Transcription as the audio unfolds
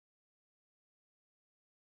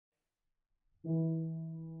Philosophy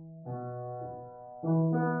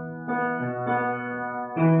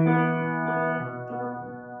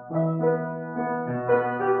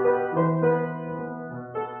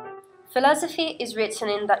is written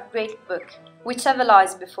in that great book, whichever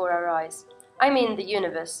lies before our eyes, I mean the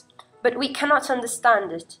universe, but we cannot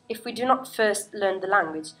understand it if we do not first learn the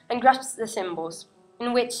language and grasp the symbols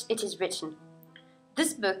in which it is written.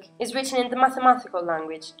 This book is written in the mathematical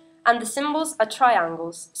language, and the symbols are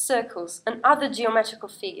triangles, circles, and other geometrical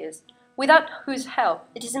figures, without whose help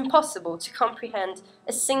it is impossible to comprehend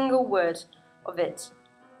a single word of it.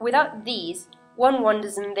 Without these, one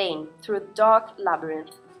wanders in vain through a dark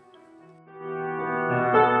labyrinth.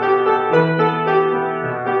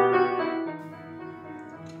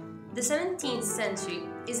 The 17th century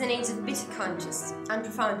is an age of bitter contrasts and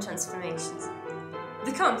profound transformations.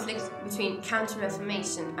 The conflict between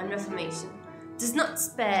Counter-Reformation and Reformation does not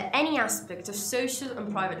spare any aspect of social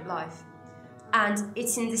and private life, and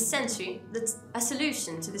it's in this century that a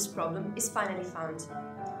solution to this problem is finally found.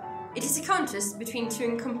 It is a contrast between two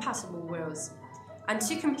incompatible worlds and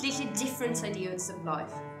two completely different ideals of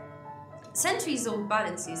life. Centuries-old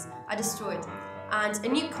balances are destroyed, and a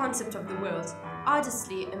new concept of the world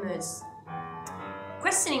arduously emerges.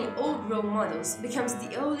 Questioning old role models becomes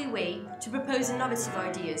the only way to propose innovative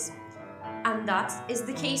ideas, and that is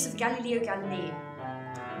the case of Galileo Galilei.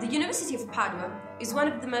 The University of Padua is one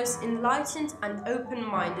of the most enlightened and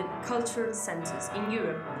open-minded cultural centers in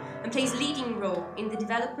Europe and plays a leading role in the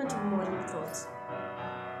development of modern thought.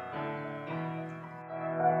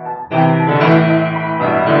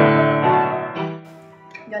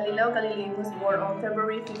 Galileo Galilei was born on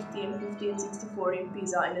February 15, 1564 in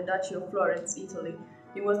Pisa in the Duchy of Florence, Italy.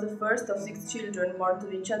 He was the first of 6 children born to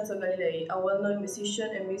Vincenzo Galilei, a well-known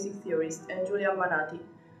musician and music theorist, and Giulia Manati.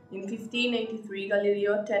 In 1583,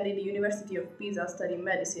 Galileo attended the University of Pisa studying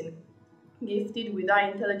medicine. Gifted with high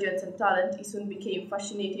intelligence and talent, he soon became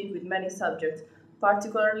fascinated with many subjects,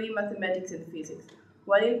 particularly mathematics and physics.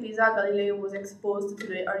 While in Pisa, Galileo was exposed to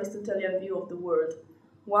the Aristotelian view of the world.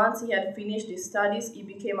 Once he had finished his studies, he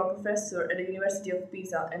became a professor at the University of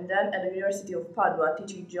Pisa and then at the University of Padua,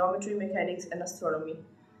 teaching geometry, mechanics, and astronomy.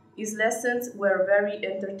 His lessons were very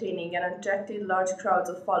entertaining and attracted large crowds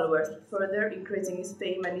of followers, further increasing his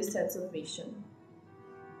fame and his sense of mission.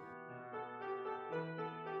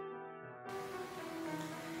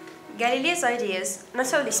 Galileo's ideas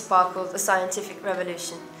not only sparkled a scientific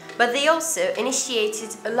revolution, but they also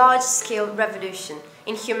initiated a large-scale revolution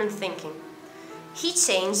in human thinking. He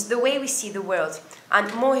changed the way we see the world,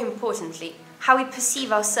 and more importantly, how we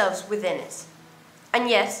perceive ourselves within it. And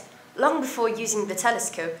yet, long before using the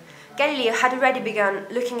telescope, Galileo had already begun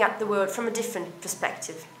looking at the world from a different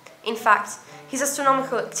perspective. In fact, his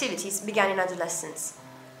astronomical activities began in adolescence.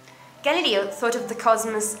 Galileo thought of the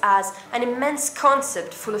cosmos as an immense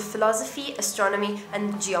concept full of philosophy, astronomy,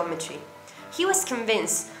 and geometry. He was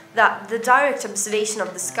convinced that the direct observation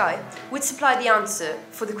of the sky would supply the answer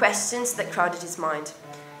for the questions that crowded his mind.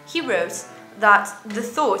 He wrote that the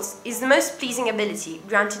thought is the most pleasing ability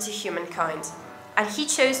granted to humankind, and he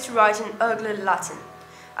chose to write in Urgular Latin,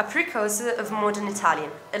 a precursor of modern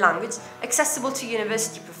Italian, a language accessible to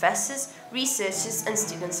university professors, researchers, and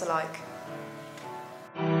students alike.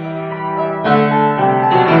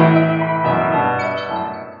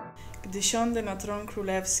 Gdy siądę na tron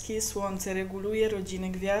królewski, słońce reguluje rodziny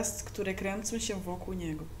gwiazd, które kręcą się wokół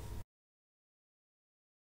niego.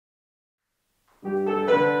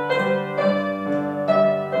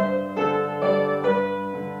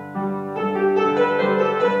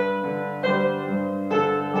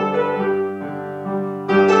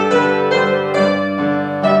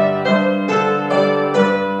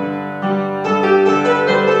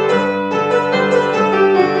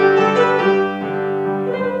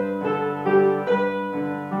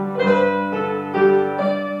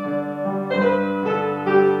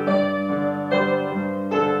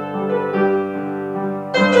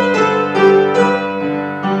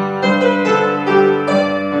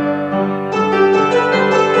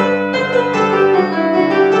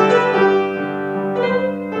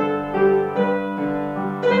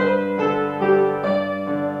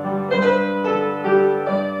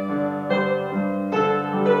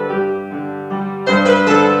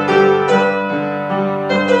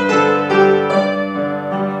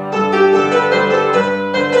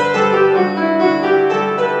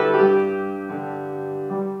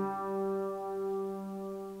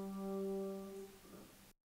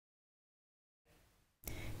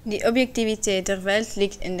 Die Objektivität der Welt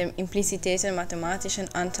liegt in dem impliziten mathematischen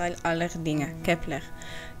Anteil aller Dinge, Kepler.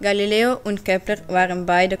 Galileo und Kepler waren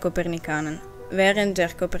beide Kopernikaner. während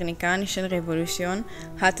der Kopernikanischen Revolution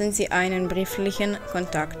hatten sie einen brieflichen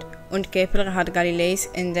Kontakt und Kepler hat Galileis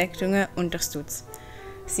Entdeckungen unterstützt.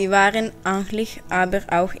 Sie waren eigentlich aber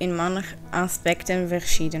auch in manchen Aspekten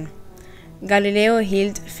verschieden. Galileo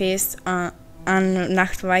hielt fest an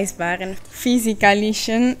nachweisbaren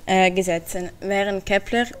physikalischen Gesetzen, während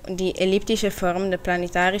Kepler die elliptische Form der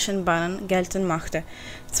planetarischen Bahnen geltend machte.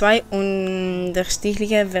 Zwei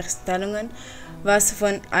unterschiedliche Vorstellungen, was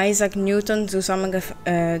von Isaac Newton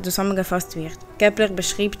zusammengefasst wird. Kepler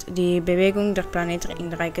beschrieb die Bewegung der Planeten in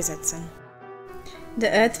 3 Gesetzen. De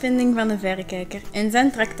uitvinding van de verrekijker. In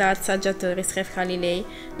zijn traktaat Saggiatore schreef Galilei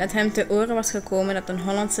dat hem te oren was gekomen dat een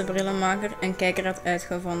Hollandse brillenmaker een kijker had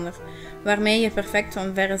uitgevonden, waarmee je perfect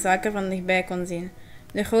van verre zaken van dichtbij kon zien.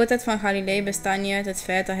 De grootheid van Galilei bestaat niet uit het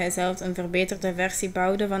feit dat hij zelf een verbeterde versie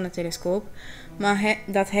bouwde van de telescoop, maar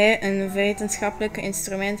dat hij een wetenschappelijk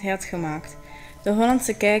instrument had gemaakt. De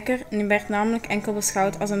Hollandse kijker werd namelijk enkel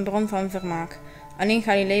beschouwd als een bron van vermaak. Alleen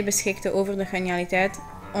Galilei beschikte over de genialiteit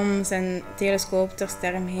om zijn telescoop ter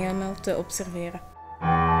sterrenhemel te observeren.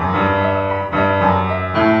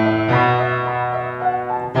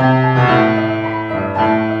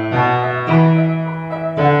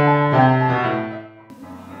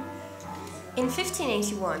 In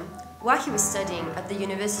 1581, while he was studying at the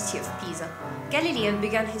University of Pisa, Galileo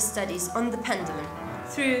began his studies on the pendulum.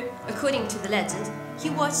 Through, according to the legend, he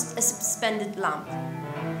watched a suspended lamp.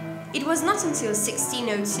 It was not until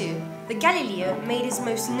 1602 that Galileo made his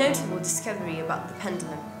most notable discovery about the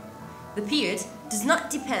pendulum. The period does not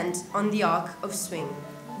depend on the arc of swing,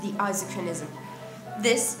 the isochronism.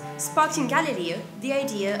 This sparked in Galileo the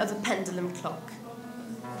idea of a pendulum clock.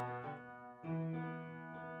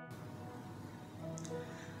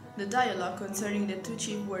 The dialogue concerning the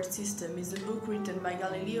two-chief word system is a book written by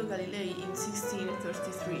Galileo Galilei in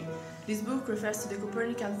 1633. This book refers to the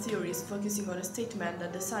Copernican theories, focusing on a statement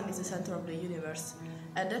that the Sun is the center of the universe.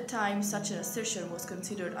 At that time, such an assertion was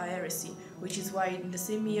considered a heresy, which is why in the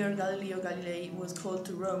same year Galileo Galilei was called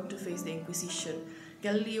to Rome to face the Inquisition.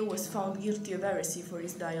 Galileo was found guilty of heresy for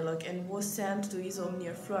his dialogue and was sent to his home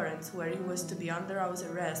near Florence, where he was to be under house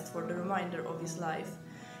arrest for the remainder of his life.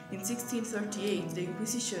 In 1638, the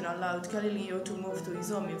Inquisition allowed Galileo to move to his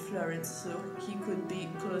home in Florence so he could be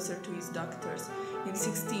closer to his doctors. In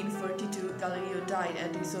 1642, Galileo died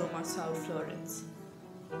at his home at South Florence.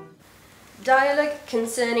 Dialogue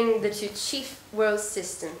concerning the two chief world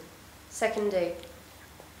systems. Second day.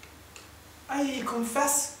 I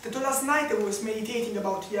confess that last night I was meditating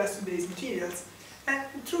about yesterday's materials and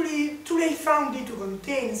truly found it to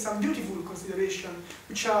contain some beautiful considerations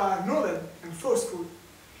which are novel and forceful.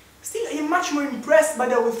 Still, I am much more impressed by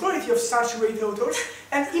the authority of such great authors,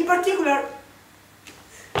 and in particular,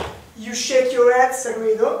 you shake your head,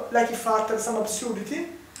 Sagredo, like if uttered some absurdity.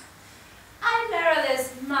 I merely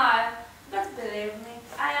smile, but believe me,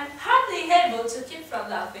 I am hardly able to keep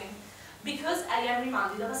from laughing, because I am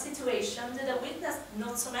reminded of a situation that I witnessed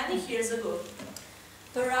not so many years ago.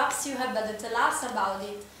 Perhaps you had better tell us about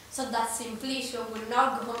it, so that Simplicio would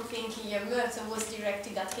not go on thinking your murder was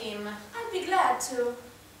directed at him. I'd be glad to.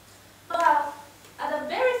 Well, at a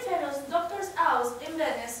very famous doctor's house in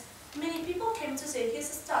Venice, many people came to see his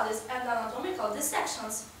studies and anatomical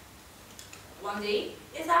dissections. One day,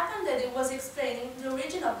 it happened that he was explaining the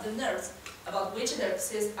origin of the nerves, about which there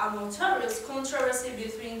exists a notorious controversy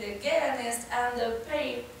between the Galenists and the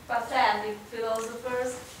peripatetic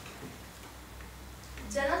philosophers.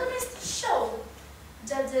 The anatomist showed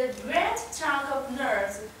that the great trunk of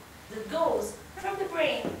nerves that goes from the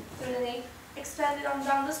brain to the neck expanded on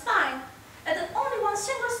down the spine, and that only one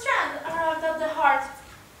single strand arrived at the heart.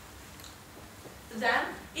 Then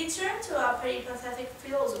he turned to a peripatetic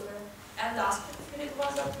philosopher and asked if it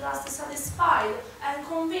was at last satisfied and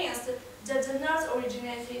convinced that the nerves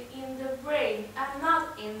originated in the brain and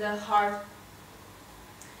not in the heart.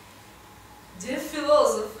 The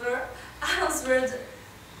philosopher answered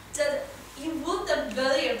that he would have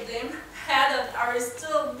believed him had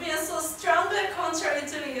Aristotle been so strongly contrary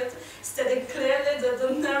to it, stating clearly that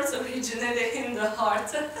the nerves originated in the heart.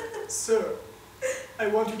 Sir, I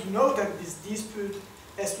want you to know that this dispute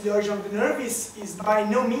as to the origin of the nerve is by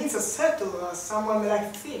no means as settled as someone may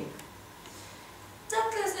like to think.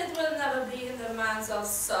 Doubtless it will never be in the minds of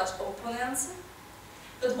such opponents.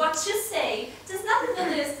 But what you say does not in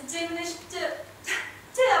the least diminish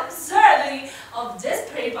the absurdity of this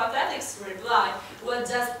peripatetic's reply, was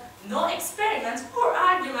just no experiment or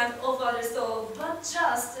argument of Aristotle, but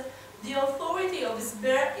just the authority of his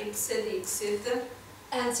bare ipse dixit.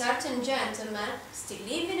 And certain gentlemen, still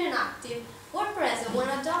living and active, Or present when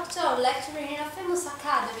a doctor or lecturer in a famous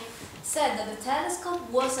academy said that the telescope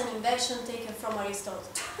was an invention taken from Aristotle.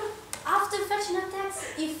 After fetching a text,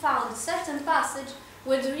 he found a certain passage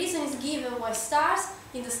where the reason is given why stars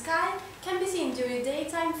in the sky can be seen during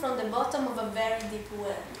daytime from the bottom of a very deep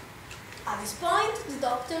well. At this point, the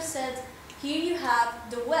doctor said, "Here you have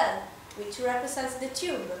the well, which represents the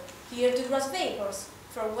tube, here the gross vapors,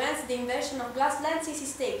 from whence the invention of glass lenses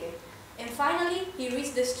is taken, and finally he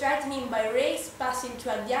reached the straightening by rays passing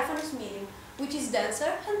through a diaphanous medium, which is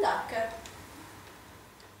denser and darker."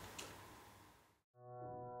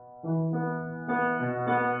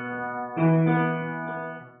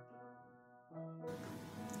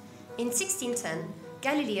 In 1610,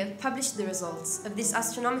 Galileo published the results of these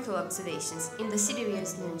astronomical observations in the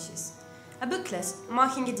Sidereus Nuncius, a booklet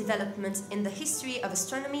marking a development in the history of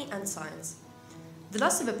astronomy and science. The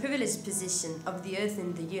loss of a privileged position of the Earth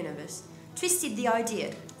in the universe twisted the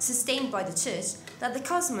idea, sustained by the Church, that the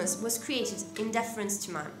cosmos was created in deference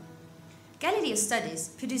to man. Galileo's studies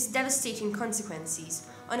produced devastating consequences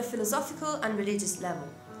on a philosophical and religious level.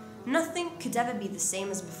 Nothing could ever be the same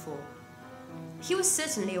as before. He was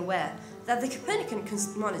certainly aware that the Copernican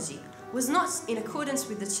cosmology was not in accordance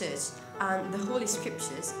with the Church and the Holy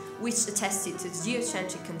Scriptures, which attested to the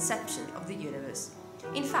geocentric conception of the universe.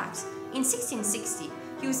 In fact, in 1660,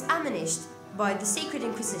 he was admonished by the Sacred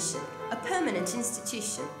Inquisition, a permanent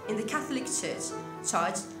institution in the Catholic Church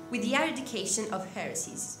charged with the eradication of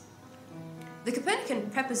heresies. The Copernican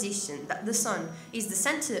proposition that the Sun is the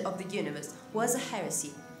center of the universe was a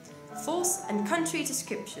heresy, false and contrary to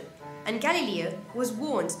Scripture, and Galileo was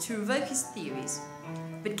warned to revoke his theories.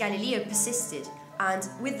 But Galileo persisted, and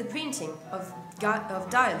with the printing of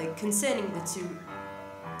dialogue concerning the two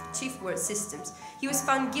chief world systems, he was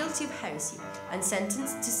found guilty of heresy and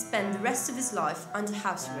sentenced to spend the rest of his life under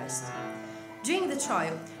house arrest. During the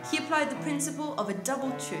trial, he applied the principle of a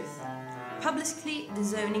double truth, publicly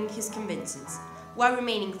disowning his convictions, while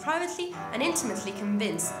remaining privately and intimately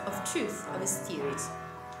convinced of truth of his theories.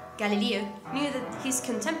 Galileo knew that his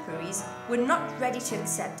contemporaries were not ready to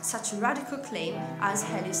accept such a radical claim as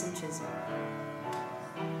heliocentrism.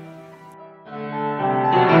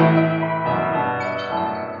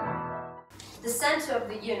 The center of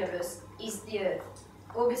the universe is the Earth,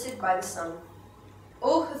 orbited by the Sun.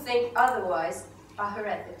 All who think otherwise are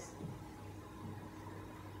heretics.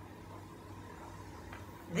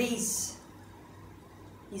 This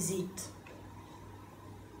is it.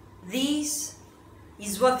 This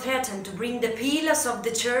is what threatened to bring the pillars of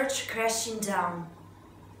the Church crashing down.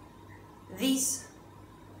 This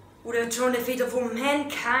would have turned the fate of all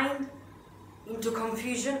mankind into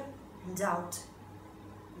confusion and doubt.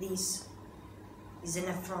 This is an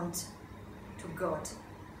affront to God.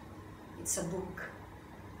 It's a book.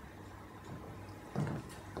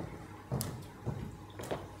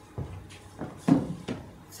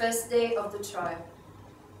 First day of the trial.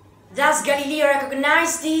 Does Galileo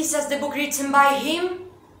recognize this as the book written by him?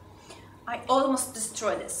 I almost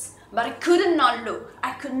destroyed this, but I could not look.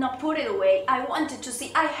 I could not put it away. I wanted to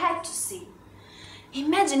see. I had to see.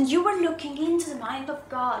 Imagine you were looking into the mind of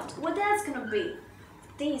God. What else can it be?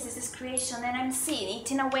 This is His creation, and I'm seeing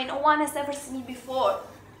it in a way no one has ever seen it before.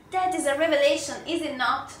 That is a revelation, is it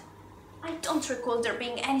not? I don't recall there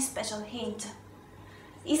being any special hint.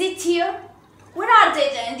 Is it here? Where are they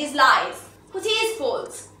then, these lies? What is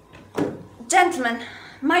false? Gentlemen,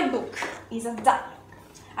 my book is a dialogue,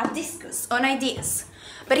 a discourse on ideas.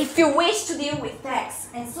 But if you wish to deal with texts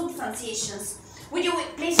and substantiations, would you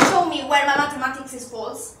please show me where my mathematics is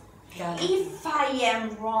false? If I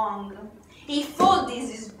am wrong, if all this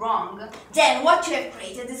is wrong, then what you have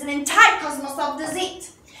created is an entire cosmos of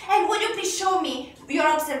deceit. And would you please show me your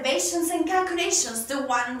observations and calculations, the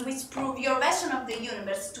one which prove your version of the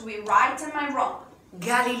universe to be right and mine wrong?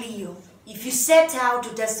 Galileo, if you set out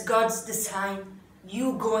to test God's design,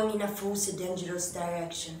 you're going in a false and dangerous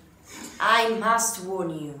direction. I must warn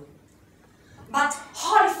you. But,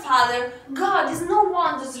 Holy Father, God is no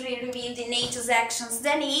wondrously revealed in nature's actions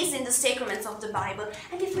than He is in the sacraments of the Bible.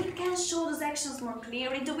 And if we can show those actions more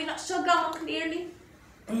clearly, do we not show God more clearly?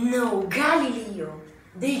 No, Galileo.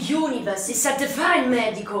 The universe is a divine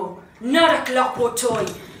medical, not a clockwork toy.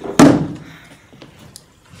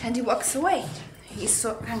 And he walks away. He's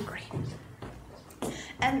so angry.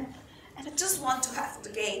 And I just want to have the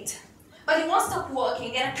gate. But he won't stop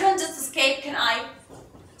walking, and I can't just escape, can I?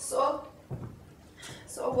 So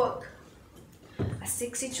I walk. A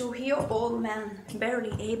 62-year-old old man,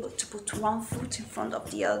 barely able to put one foot in front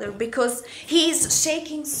of the other because he is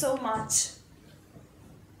shaking so much.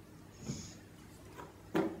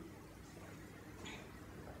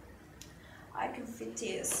 I can feel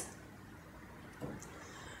tears.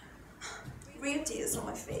 real tears on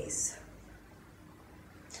my face.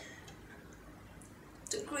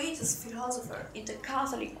 The greatest philosopher in the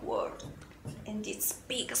Catholic world, and its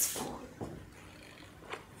biggest fool.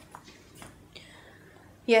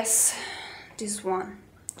 Yes, this one,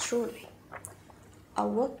 truly, a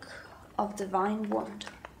work of divine wonder.